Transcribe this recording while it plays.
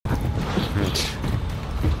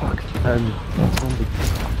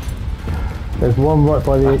There's one right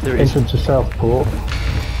by the entrance to Southport. You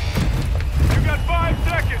got 5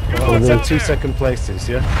 seconds. Good Oh, luck it's down in 2 there. second places,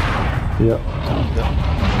 yeah? Yeah.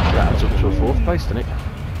 That adds up to a 4th place, doesn't it?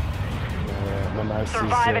 My mouse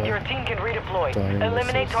Survive is, and your team can redeploy. dying,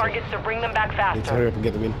 Eliminate so- targets to bring them back need to hurry faster. up and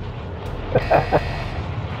get them in.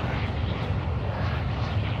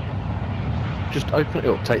 Just open it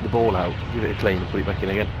up, take the ball out, give it a clean and put it back in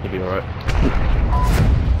again. You'll be alright.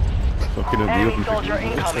 Fucking up the Enemy oven. soldier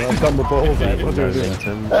incoming. I've done the balls out. What do I do?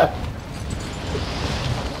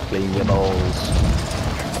 Clean your balls.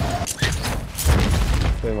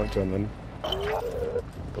 Very much done then.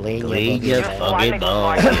 Clean your Your squad fucking mates will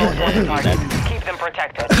mark the most wanted balls. targets. Keep them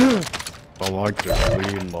protected. I like to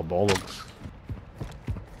clean my bollocks.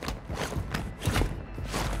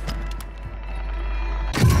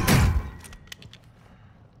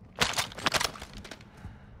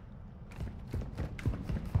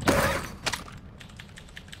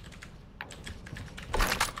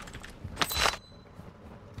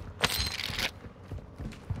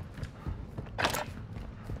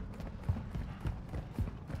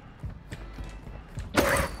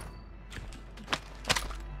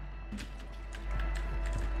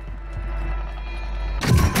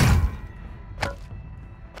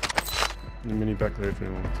 The mini back there if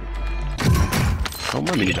anyone wants it. Oh,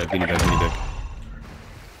 my mini bag.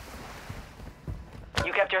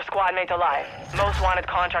 You kept your squad mate alive. Most wanted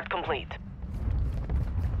contract complete.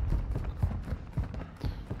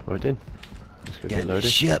 Right then. Let's go get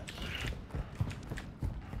loaded. Ship.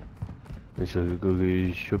 Let's go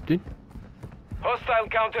get shoved in. Hostile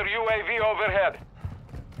counter UAV overhead.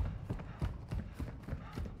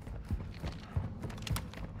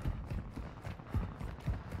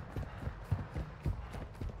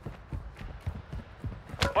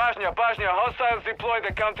 Bajnia, hostiles deploy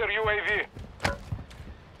the counter UAV.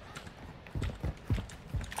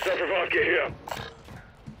 Safavarka here.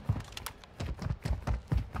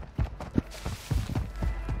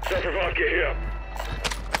 Safavarka here.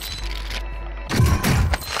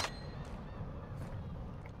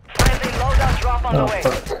 Friendly loadout drop on the way.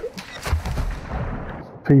 Fuck.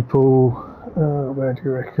 People, where do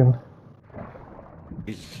you reckon?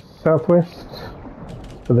 Southwest?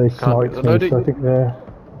 So they sniped me, loading. so I think they're...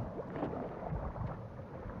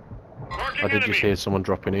 I did just hear someone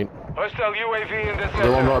dropping in. Hostile UAV in this Is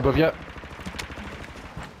there one area. right above you?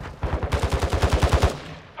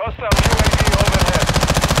 Hostile UAV overhead.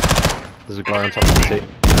 There's a guy on top of the tip.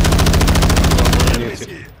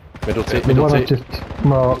 Middle tip, The middle one I tip. just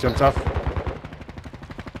marked. Jumped off.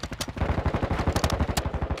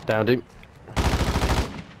 Downed him.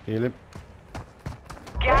 Heal him.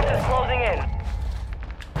 Gas is closing in.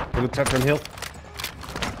 He looked up from hill.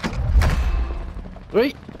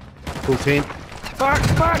 Wait! Full team. Fuck!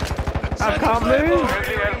 I can't move!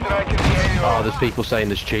 Friendly airstrike in the AO. Oh, there's people saying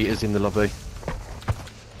there's cheaters in the lobby.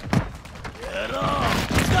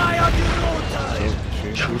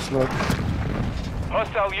 Shoot smoke.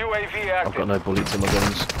 Hostile UAV I've active. got no bullets in my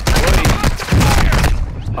guns.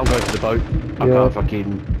 I'll go for the boat. I Yeah. can't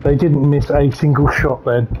fucking... They didn't miss a single shot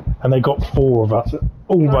then, and they got 4 of us,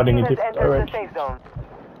 all Your running team in has different entered the directions. safe zone.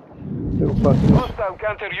 Little fuckers. Hostile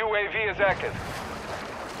counter UAV is active.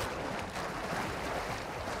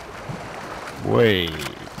 Wait,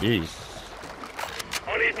 jeez.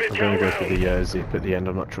 I need I'm going to go for the zip at the end.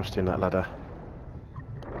 I'm not trusting that ladder.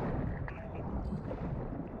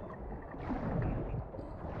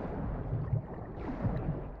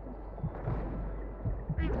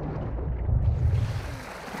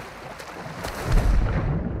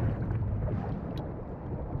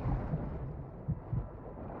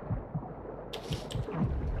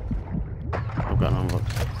 I've got an unlock.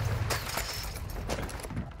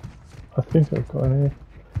 I think I've got an here.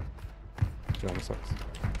 Java sucks.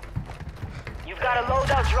 You've got a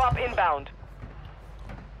loadout drop inbound.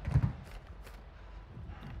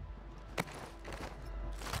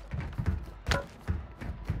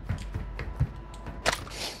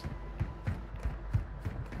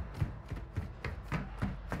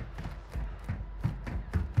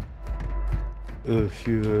 If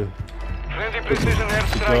you Friendly precision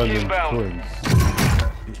airstrike diamond inbound. coins,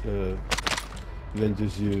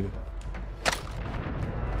 lends you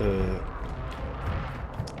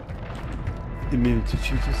immunity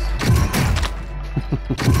cheaters.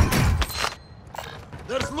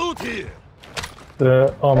 There's loot here.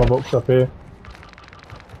 The armor box up here.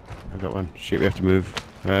 I got one. Shit, we have to move.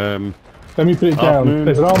 Let me put it down. Afternoon.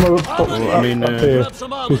 There's an armor box up, I mean, up here. Grab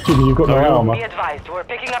some ammo. Because Jimmy, you've got no armor. Be advised, we're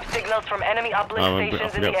picking up signals from enemy uplift Oh, I stations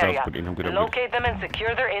in forgot the to area. put in, I'm good. Locate them and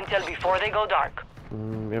secure their intel before they go dark.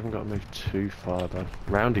 We haven't got to move too far though.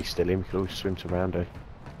 Roundy's still in, we could always swim to Roundy.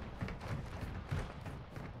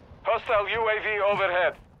 Hostile UAV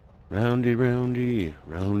overhead. Roundy, roundy,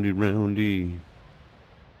 roundy, roundy.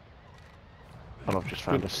 And I've just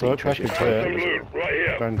found a Good sea work, treasure. back in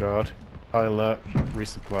Vanguard. High alert.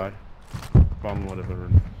 Resupply. Bomb whatever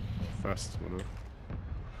and fast whatever.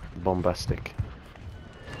 Bombastic.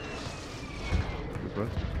 Good work.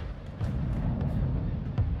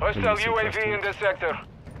 Hostile Some UAV testing. in the sector.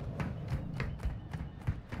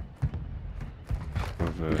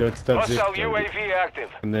 Go to that zip Hostile code UAV active.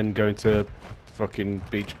 and then go to fucking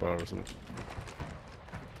beach bar or something.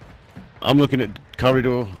 I'm looking at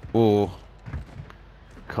corridor or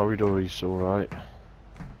Corridor is alright.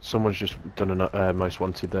 Someone's just done a most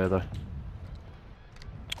wanted there though.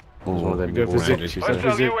 There's one of them go for with zip. boxes Go there. for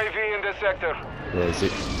Hostile zip. UAV in the sector. Yeah,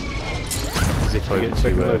 zip over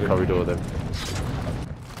second to loading. corridor then.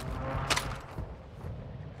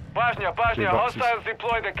 Bashня, Two Bashня, boxes. hostiles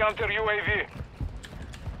deploy the counter UAV.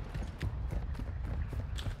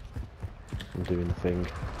 I'm doing the thing.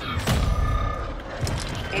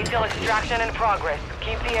 Intel extraction in progress.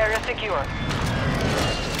 Keep the area secure.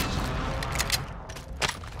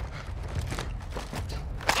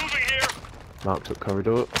 Moving here. Marked up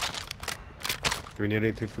corridor. Do we need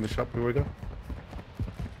anything from the shop before we go?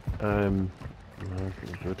 No, I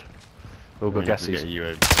think we're good. All good gases.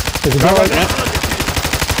 There's a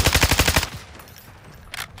guy.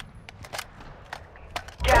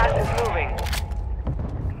 Gas is moving.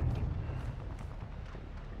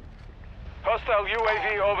 Hostile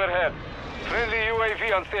UAV overhead. Friendly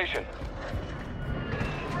UAV on station.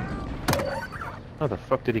 How the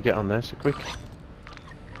fuck did he get on there so quick?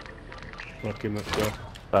 Fuck him, let's go.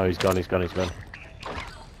 Oh, he's gone, he's gone, he's gone.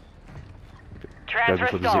 Transfer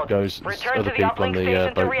before the zip stalled. goes. Return There's other to the people on uplink the, station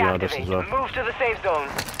to boat behind us as reactivate. well. Move to the safe zone.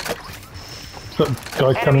 Some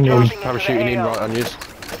guy coming in. dropping into Parachuting the in AO. right on yous.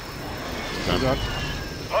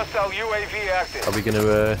 Hostile UAV active. Are we going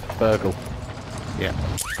to burgle? Yeah.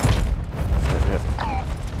 Yeah.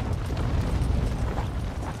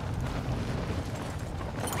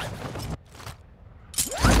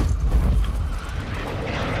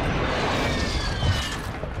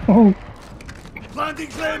 Oh, Planting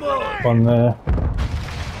Claymore! one there.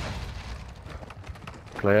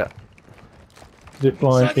 Clear. Zip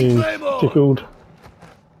line Setting is Claymore! tickled.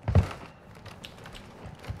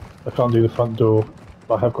 I can't do the front door,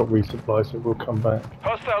 but I have got resupply, so we'll come back.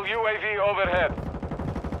 Hostile UAV overhead.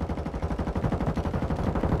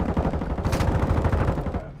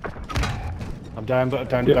 I'm down, but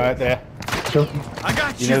down Yeah. right there. Sure. I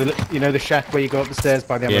got You know the shack where you go up the stairs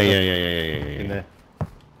by the Yeah, Amazon? yeah. In there.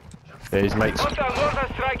 There's mates. Hostile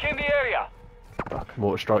mortar strike in the area.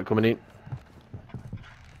 Mortar strike coming in.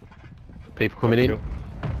 People coming in.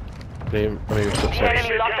 Clear. I mean, The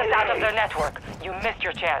enemy locked us out of their network. You missed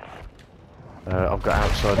your chance. I've got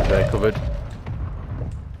outside of there covered.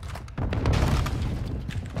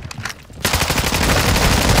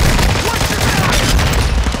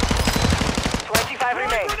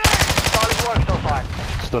 Solid work so far.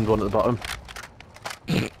 Stunned one at the bottom.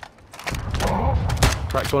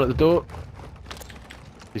 Cracked one at the door.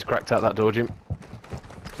 He's cracked out that door, Jim.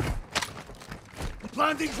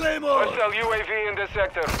 Planting Claymore! Hostile UAV in the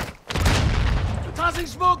sector. Tossing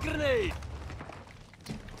smoke grenade!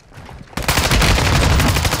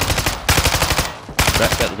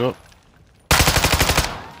 Back out the door.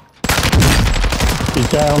 He's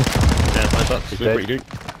down. Yeah, nice up. He's What dead. you do?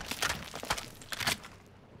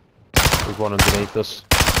 There's one underneath us.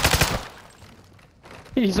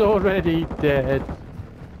 He's already dead.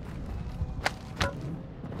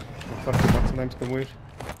 Fucking what's the name's gone weird?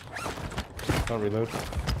 Can't reload.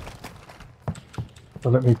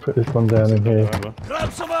 Well, let me put this one down in here. Oh, well.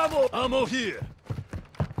 Grab some ammo! Ammo here!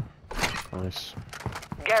 Nice.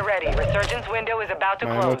 Get ready. Resurgence window is about to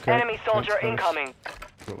Man, close. okay. Enemy soldier Thanks, incoming.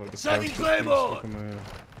 Got like the Setting parachute Claymore! thing stuck in my,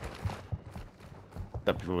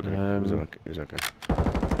 That before, didn't it? Was Um, okay. It was okay.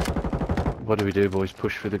 What do we do, boys?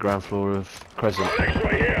 Push through the ground floor of Crescent.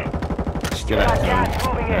 Still Got out. gas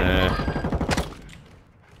moving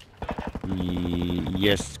in.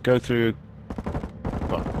 Yes, go through.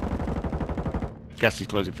 Well, gas is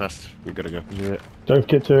closing fast. We've got to go. Yeah. Don't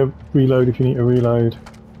forget to reload if you need to reload.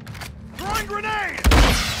 Throwing grenade!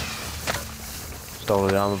 Stole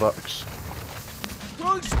the armor box.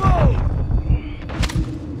 Throwing smoke!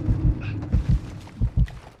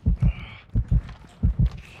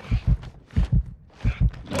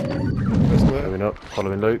 Going up,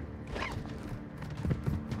 following Luke.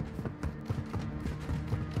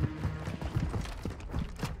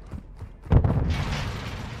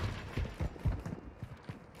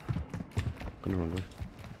 Gone the wrong way.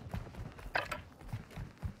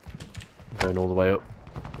 Going all the way up.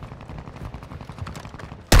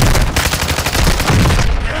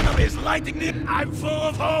 Enemies lighting me. I'm full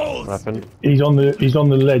of holes. What happened? He's on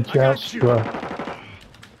the ledge I out. got you.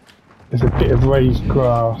 There's a bit of raised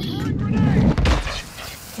grass.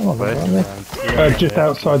 Oh, Where? around there. Just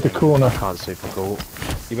outside the corner. Can't see for goal.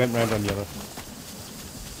 He went round on yellow.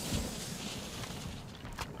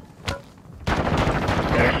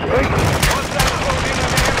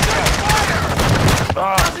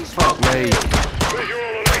 Fuck me!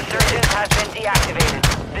 Resurgence has been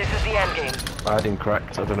deactivated. This is the end game. I had him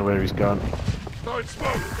cracked. I don't know where he's gone. Throwing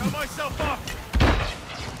smoke. Got myself up.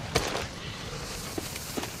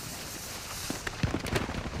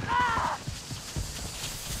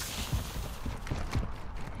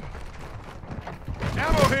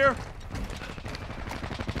 Ammo here.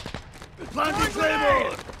 Planting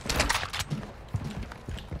claymore.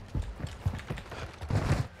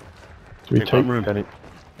 Do we Take take? room. Penny.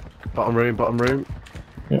 Bottom room.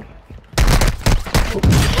 Yeah. The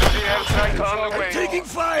airstrike on the way. Taking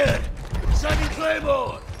fire. Sending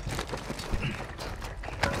claymore.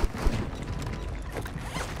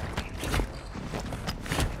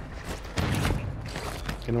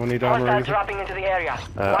 Anyone need armor or Hostiles anything? dropping into the area.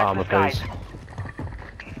 Watch Armor, the skies.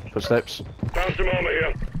 please. Footsteps. Found some armor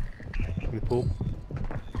here. In the pool.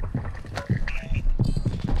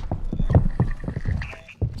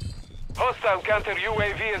 Hostile counter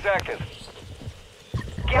UAV is active.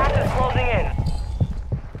 Gas is closing in.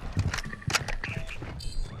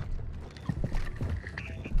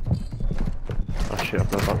 Oh shit!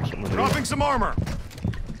 I've got something. Dropping some armor.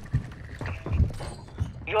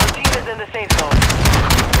 Your team is in the safe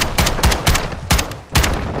zone.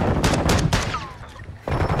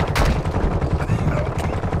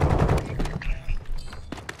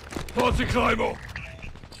 Planting claymore.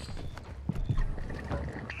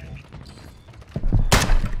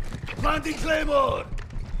 Planting claymore.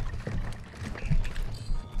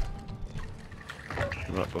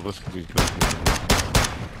 Right, well, this could be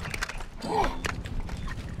good.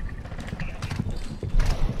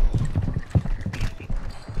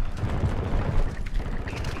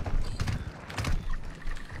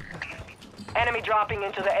 Enemy dropping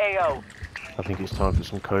into the AO. I think it's time for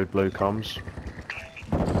some code blue comms.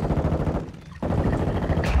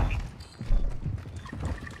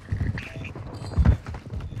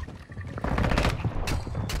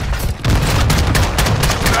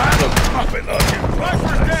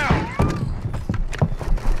 Rifles down.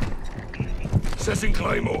 Assessing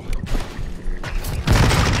claymore. Center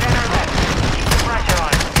left. Keep the pressure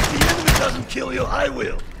on. If the enemy doesn't kill you, I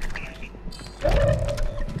will.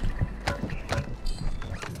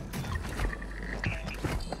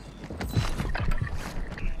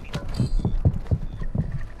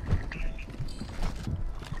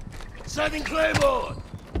 Sending claymore.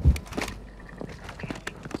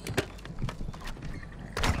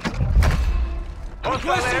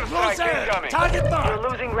 Hostile Requesting close airstrike air. incoming. Target You're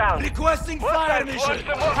mark. losing round. Requesting fire Hostiles launched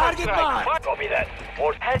mission. a mortar Target strike. mark. Copy that.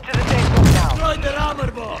 Head to the safe zone now. Destroyed their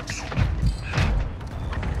armor box.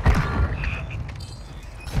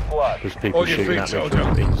 There's people On your shooting feet, at me soldier.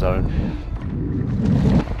 from in zone.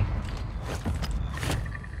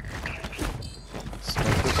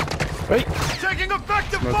 Smokers. Wait! Taking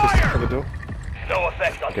effective Smokers at fire. the door. No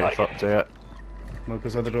effect on Getting fucked here.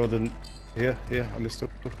 Smokers at the door, then... Here, on this door.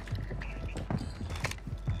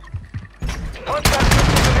 Hostile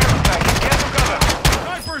airstrike. Get to cover.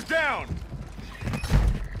 Snipers down.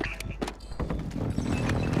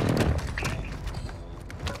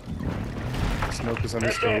 Smokers on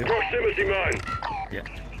this door, yeah. Proximity mine. Yeah.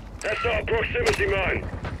 That's our proximity mine.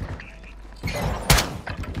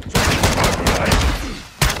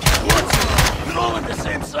 What? We're all on the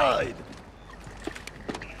same side.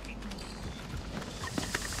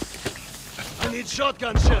 I need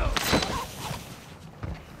shotgun shells.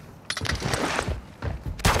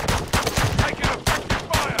 Taking effective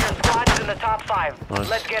fire. Your squad is in the top 5. Nice.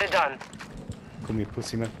 Let's get it done. Come here,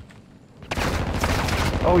 pussy man.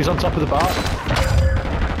 Oh, he's on top of the bar.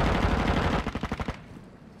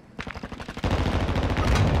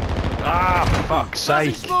 Ah, fuck's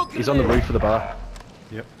sake. He's on the roof of the bar.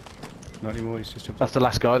 Yep. Not anymore, he's just jumped That's up. the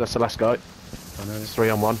last guy, that's the last guy. I know, It's 3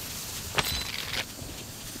 on 1.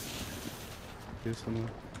 here somewhere.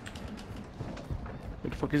 Where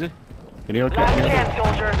the fuck is he? Can you Last okay? chance,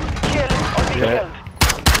 soldier. Kill or be Yeah. killed.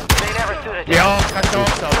 They never stood a chance. Yeah, catch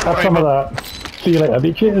off. Have some of that. See you later,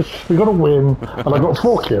 bitches. We got to win, and I got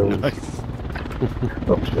 4 kills.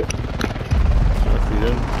 Oh shit.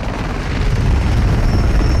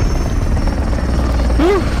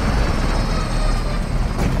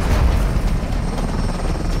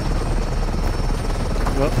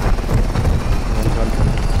 Well,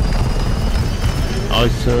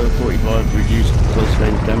 ISO 45, reduced close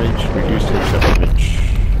range damage, reduced headshot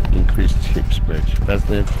damage, increased hip spread.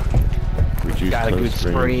 Vaznev, reduced Got a good close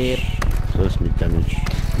range, close mid damage.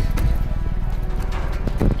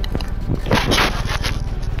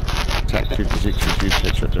 Attack 56, reduced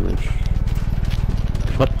headshot damage.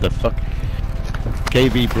 What the fuck?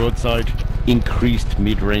 KV broadside, increased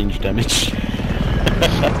mid-range damage.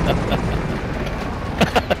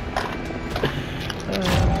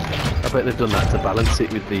 I bet they've done that to balance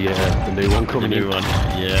it with the new one coming The new in. one,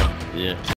 yeah.